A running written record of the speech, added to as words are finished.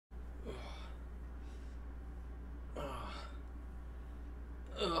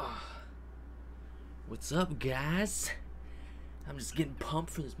What's up, guys? I'm just getting pumped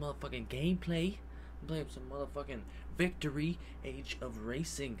for this motherfucking gameplay. I'm playing some motherfucking Victory Age of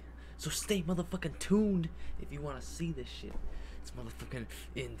Racing. So stay motherfucking tuned if you want to see this shit. It's motherfucking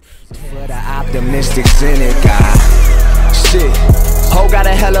in. For the optimistic cynic, shit. Ho got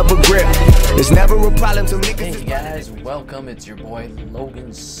a hell of a grip. It's never a problem to niggas. Hey guys, welcome. It's your boy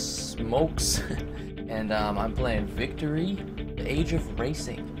Logan Smokes, and I'm playing Victory Age of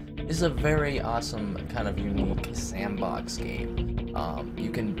Racing. This is a very awesome, kind of unique sandbox game.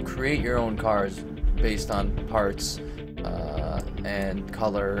 You can create your own cars based on parts and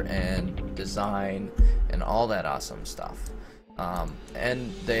color and design and all that awesome stuff.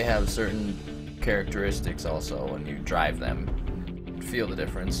 And they have certain characteristics also when you drive them. Feel the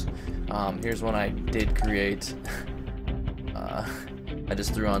difference. Here's one I did create. I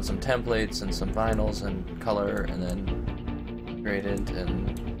just threw on some templates and some vinyls and color and then graded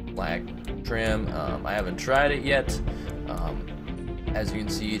and black trim. I haven't tried it yet. As you can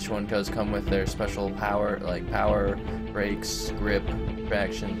see, each one does come with their special power, like power, brakes, grip,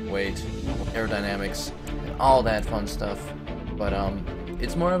 traction, weight, aerodynamics, and all that fun stuff. But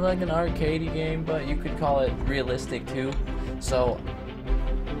it's more of like an arcadey game, but you could call it realistic too. So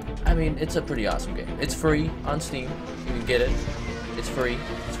I mean, it's a pretty awesome game. It's free on Steam. You can get it. It's free.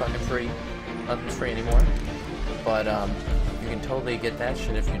 It's fucking free. Nothing's free anymore. But you can totally get that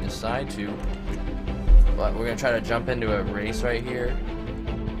shit if you decide to. But we're gonna try to jump into a race right here.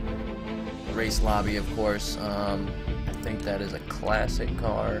 Race lobby, of course. I think that is a classic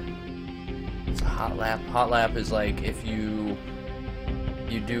car. It's a hot lap. Hot lap is like if you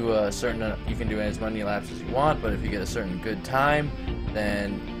do a certain, you can do as many laps as you want, but if you get a certain good time,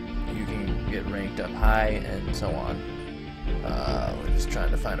 then you can get ranked up high and so on. We're just trying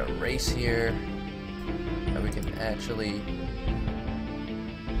to find a race here that we can actually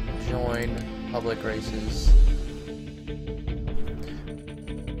join. Public races.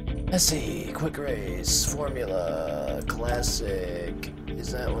 Let's see, quick race, formula, classic.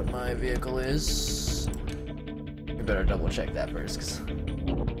 Is that what my vehicle is? We better double check that first, 'cause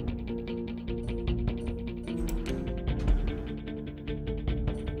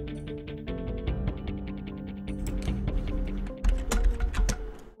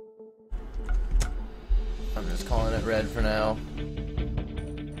I'm just calling it red for now.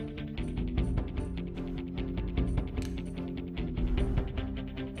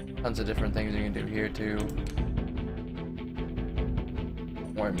 Tons of different things you can do here too.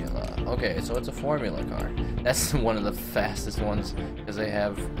 Formula. Okay, so it's a formula car. That's one of the fastest ones because they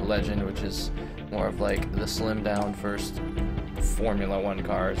have Legend, which is more of like the slim down first Formula 1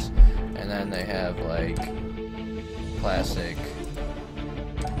 cars, and then they have like classic,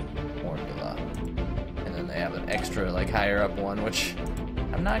 Formula, and then they have an extra like higher up one, which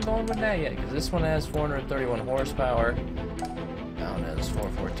I'm not going with that yet because this one has 431 horsepower. Down as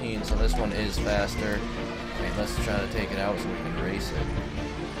 414, so this one is faster. I mean, let's try to take it out so we can race it.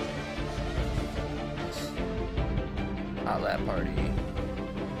 Hot lap party.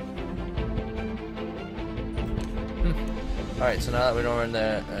 Alright, so now that we know we're in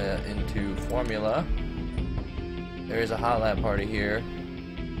the, into Formula, there is a hot lap party here.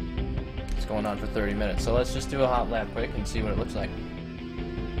 It's going on for 30 minutes, so let's just do a hot lap quick and see what it looks like.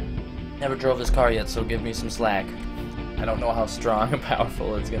 Never drove this car yet, so give me some slack. I don't know how strong and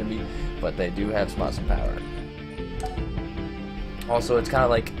powerful it's going to be, but they do have some awesome power. Also, it's kind of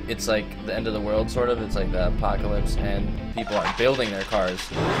like, it's like the end of the world, sort of. It's like the apocalypse, and people are building their cars,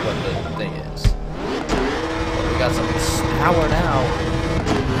 what the thing is. But we got some power now.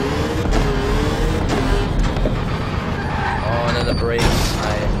 Oh, and then the brakes.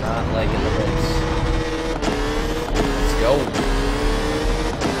 I am not liking the brakes. Let's go.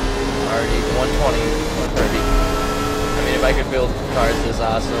 Already 120, 130. I mean, if I could build cars this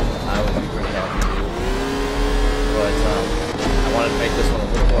awesome, I would be pretty happy too. But I wanted to make this one a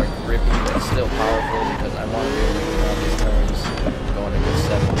little more grippy, but still powerful because I want to be able to get all these turns going into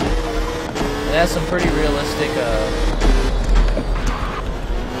 70. It has some pretty realistic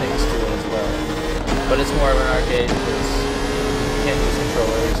things to it as well. But it's more of an arcade because you can't use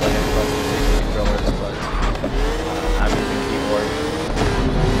controllers like Xbox 360 controllers, but I'm using keyboard.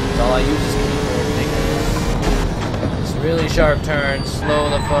 So all I use is keyboard. Really sharp turn,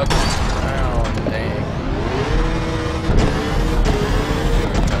 slow the fuck down, dang.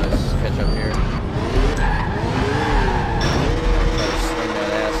 Trying to catch up here. Try to swing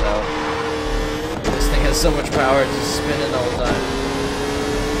that ass out. This thing has so much power, it's just spinning the whole time.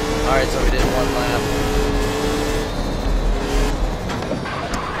 Alright, so we did one lap.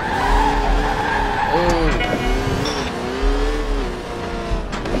 Oh!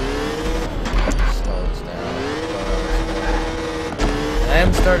 Slow.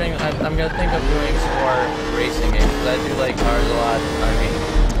 gonna think of doing some more racing games, because I do like cars a lot. I mean,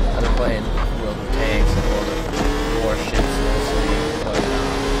 I've been playing World of Tanks and World of Warships mostly, but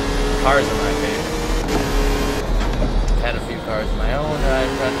cars are my favorite. I've had a few cars of my own that I've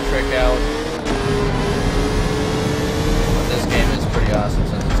tried to trick out. But this game is pretty awesome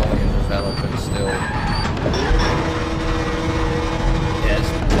since it's only in development still. Yeah, there's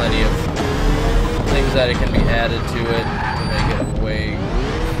plenty of things that it can be added to it to make it way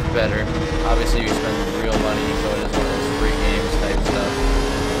better. Obviously, you spend real money, so it is one of those free games type stuff.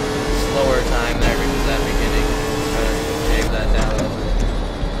 Slower time there because that beginning. Try to shave that down a little bit.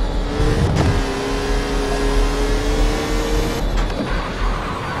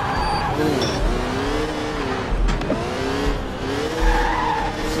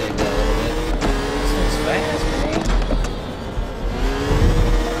 Save that a little bit. This one's fast, man.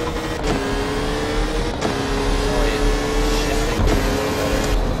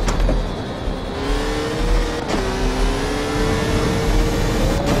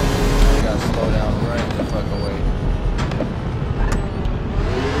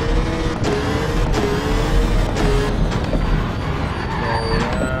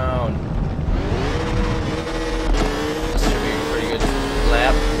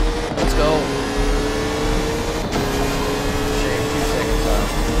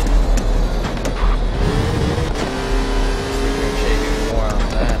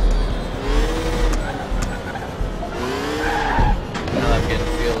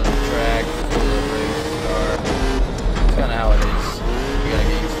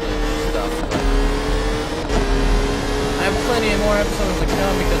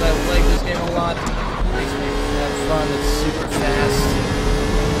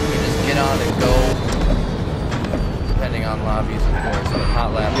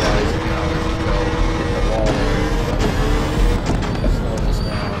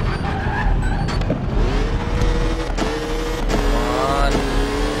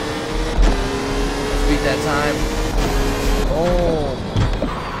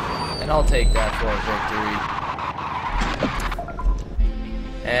 Take that for a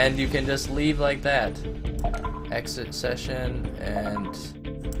victory. And you can just leave like that. Exit session, and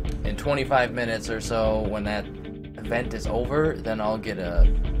in 25 minutes or so, when that event is over, then I'll get a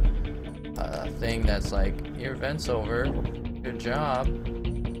thing that's like, your event's over, good job.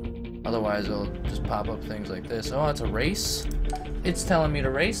 Otherwise it'll just pop up things like this. Oh, it's a race? It's telling me to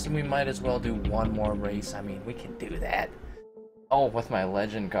race, and we might as well do one more race. I mean, we can do that. Oh, with my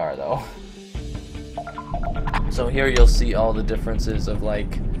legend car though. So here you'll see all the differences of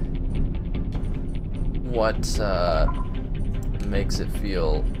like what makes it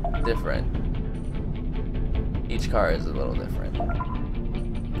feel different. Each car is a little different.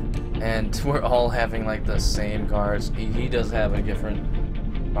 And we're all having like the same cars. He does have a different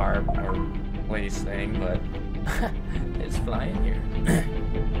car or place thing, but it's flying here.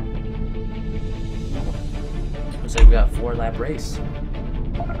 So we got 4-lap race,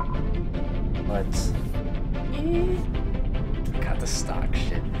 but got the stock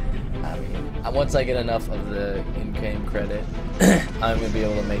shit. I mean, once I get enough of the in-game credit, I'm gonna be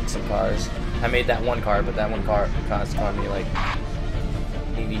able to make some cars. I made that one car, but that one car cost me like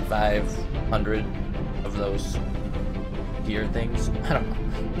 8,500 of those gear things. I don't know.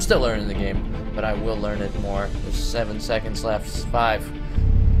 I'm still learning the game, but I will learn it more. There's 7 seconds left. 5.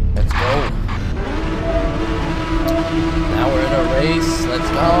 Let's go. Now we're in a race. Let's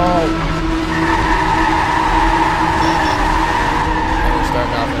go. And we're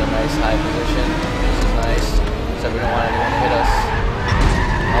starting off in a nice high position. This is nice. Except we don't want anyone to hit us.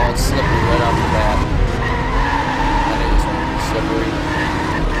 Oh, it's slippery right off the bat. I knew this one would be slippery.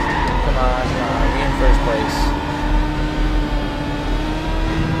 Come on, come on. We in first place.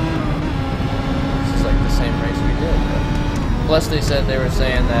 This is like the same race we did. Plus they said they were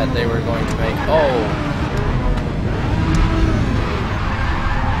saying that they were going to make... Oh!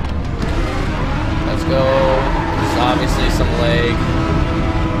 Let's go. There's obviously some lag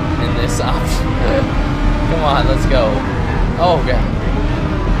in this option. Come on, let's go. Oh, God.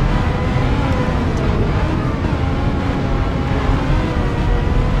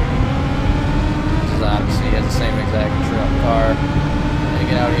 This is obviously, he has the same exact car. Hey,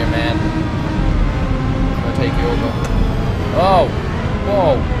 get out of here, man. I'm gonna take you over. Oh!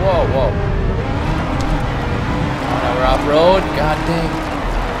 Whoa, whoa, whoa. Oh, now we're off-road? God dang.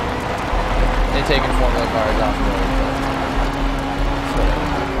 They're taking Formula cars off the road.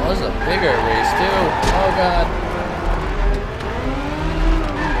 Oh, this is a bigger race, too. Oh, God.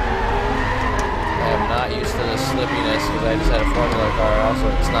 I am not used to the slippiness because I just had a Formula car.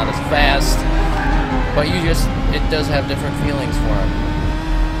 Also, it's not as fast. But it does have different feelings for them.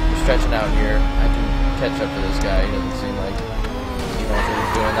 stretching out here. I can catch up to this guy. He doesn't seem like he knows what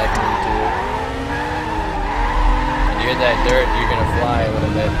he's doing. I can do it. When you hit that dirt, you're gonna fly a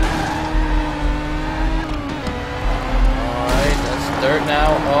little bit. Alright, that's dirt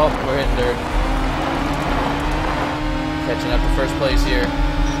now. Oh, we're hitting dirt. Catching up to first place here.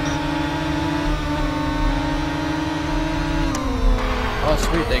 Oh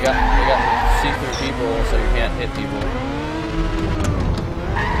sweet, they got see-through people so you can't hit people.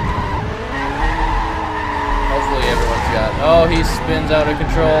 Hopefully everyone's got... Oh, he spins out of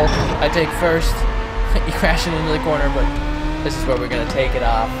control. I take first. He's crashing into the corner, but this is where we're going to take it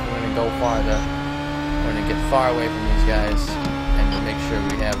off. We're going to go farther. We're going to get far away from these guys and make sure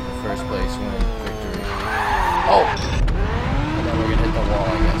we have the first place win victory. Oh! And then we're going to hit the wall,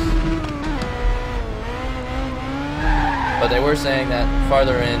 I guess. But they were saying that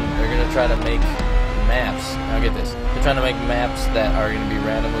farther in, they're going to try to make maps. Now get this. They're trying to make maps that are going to be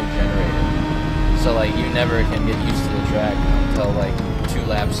randomly generated. So like you never can get used to the track until like 2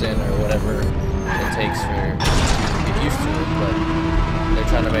 laps in or whatever it takes for you to get used to it. But they're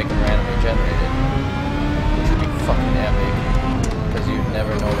trying to make them randomly generated, which would be fucking epic because you'd never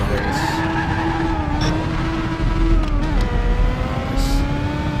know the race.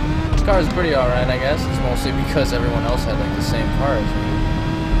 This car is pretty alright, I guess. It's mostly because everyone else had like the same car as me,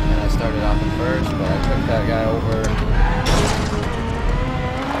 and I started off at first, but I took that guy over.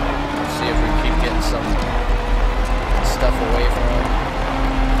 See if we keep getting some stuff away from him.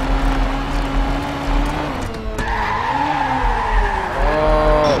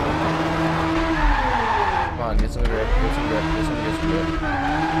 Oh! Come on, get some grip, get some grip, get some grip.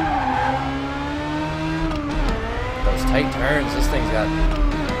 Those tight turns, this thing's got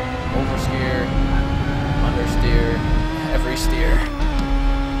oversteer, understeer, every steer.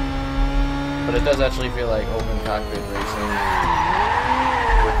 But it does actually feel like open cockpit racing.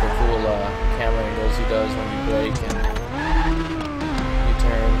 The cool camera angles he does when you brake and you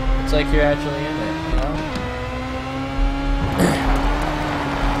turn. It's like you're actually in it, you know?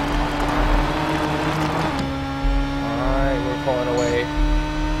 Alright, we're pulling away.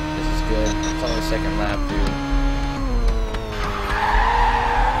 This is good. It's only the second lap, dude.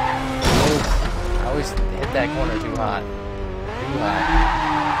 Oh, I always hit that corner too hot. Too hot.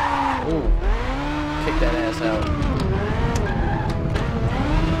 Ooh, kick that ass out.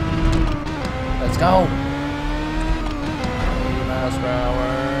 Let's go! 80 miles per hour.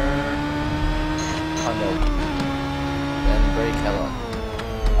 Oh no. Then brake hella.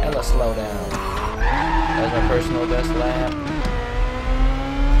 Hella slow down. That's my personal best lap.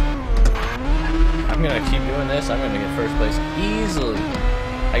 I'm gonna keep doing this. I'm gonna get first place easily.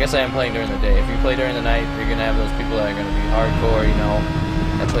 I guess I am playing during the day. If you play during the night, you're gonna have those people that are gonna be hardcore, you know,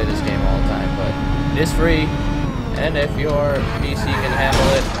 that play this game all the time. But it is free. And if your PC can handle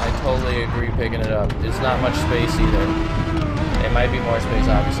it, I totally agree picking it up. It's not much space either. It might be more space,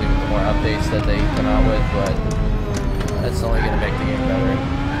 obviously, with the more updates that they come out with, but that's only going to make the game better.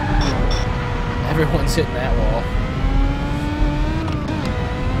 Everyone's hitting that wall.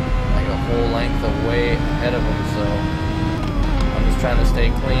 Like a whole length away ahead of them, so I'm just trying to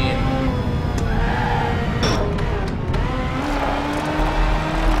stay clean.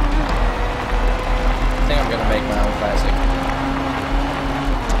 I'm gonna make my own classic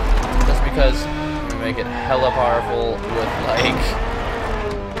just because we make it hella powerful with like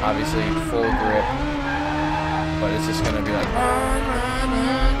obviously full grip, but it's just gonna be like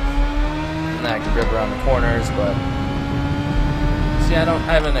and I can grip around the corners. But see, I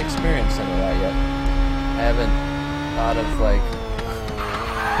haven't experienced any of that yet. I haven't thought of like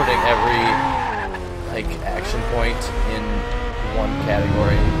putting every like action point in one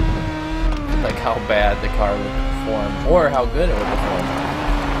category. Like how bad the car would perform, or how good it would perform,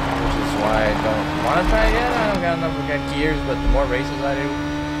 which is why I don't want to try it yet. I don't got enough gears, but the more races I do,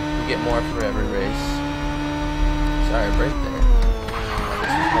 you get more for every race. Sorry, break there. This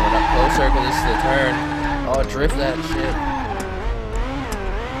is coming up closer because this is the turn. Oh, drift that shit.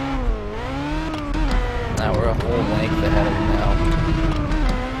 Now we're a whole length ahead of them now.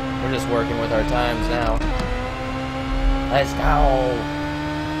 We're just working with our times now. Let's go!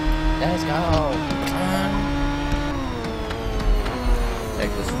 Let's go!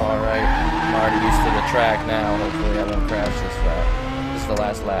 Take this far right. I'm already used to the track now. Hopefully I won't crash this lap. This is the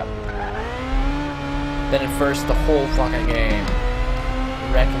last lap. Then at first the whole fucking game.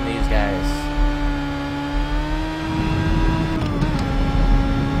 Wrecking these guys.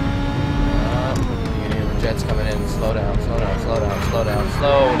 You can hear the jets coming in. Slow down, slow down, slow down, slow down,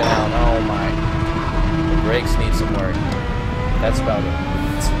 slow down. Oh my. The brakes need some work. That's about it.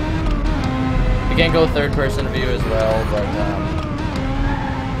 You can go third person view as well, but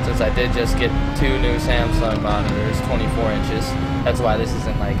it's a since I did just get 2 new Samsung monitors, 24 inches. That's why this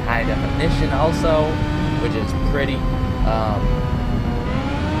isn't like high definition also, which is pretty.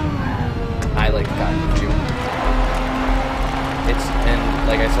 I like the cockpit view. And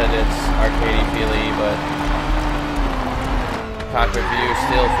like I said, it's arcadey feely, but cockpit view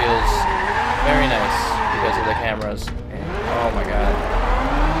still feels very nice because of the cameras. And, oh my god,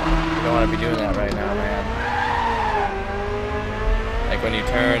 you don't want to be doing that right now, man. Like when you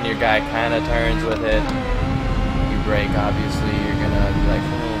turn, your guy kind of turns with it. You brake, obviously, you're gonna be like,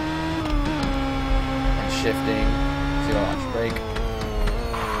 and shifting. So you don't watch brake.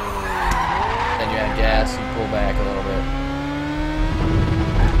 Then you add gas, you pull back a little bit.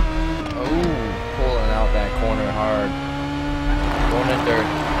 Oh, pulling out that corner hard. Going in dirt.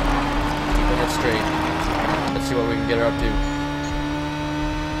 Keeping it straight. Let's see what we can get her up to.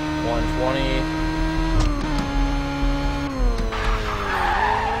 120.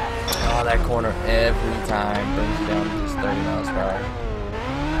 Oh, that corner every time brings you down to just 30 miles per hour.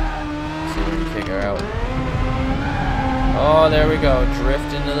 Let's see if we can kick her out. Oh, there we go.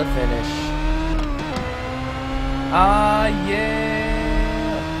 Drift into the finish. Ah, yeah!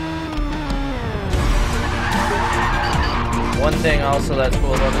 One thing also that's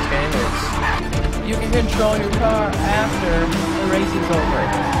cool about this game is you can control your car after the race is over.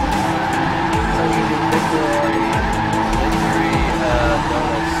 So you can victory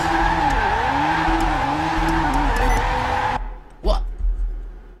donuts. What?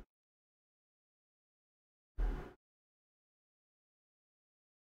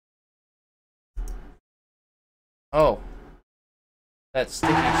 Oh. That's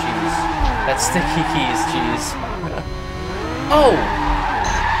sticky cheese. That's sticky keys cheese. Oh!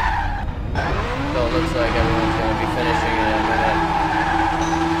 So it looks like everyone's going to be finishing in a minute.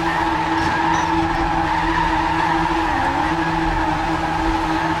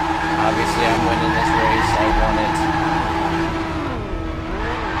 Obviously, I'm winning this race. I won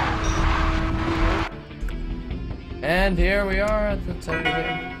it. And here we are at the top of the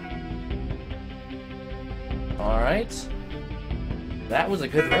game. Alright. That was a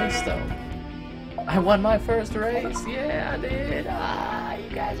good race, though. I won my first race. Yeah, I did. Ah, you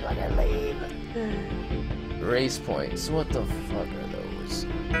guys want to leave. Race points. What the fuck are those?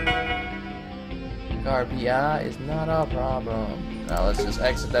 RPI is not a problem. Now let's just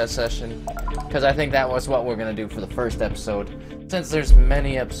exit that session, because I think that was what we're going to do for the first episode, since there's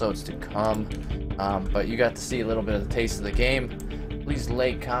many episodes to come. But you got to see a little bit of the taste of the game. Please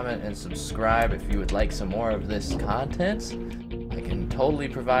like, comment, and subscribe if you would like some more of this content. I can totally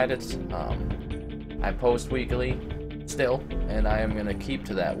provide it. I post weekly still, and I am going to keep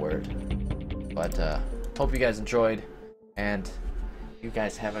to that word. But hope you guys enjoyed, and you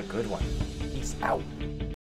guys have a good one. Peace out.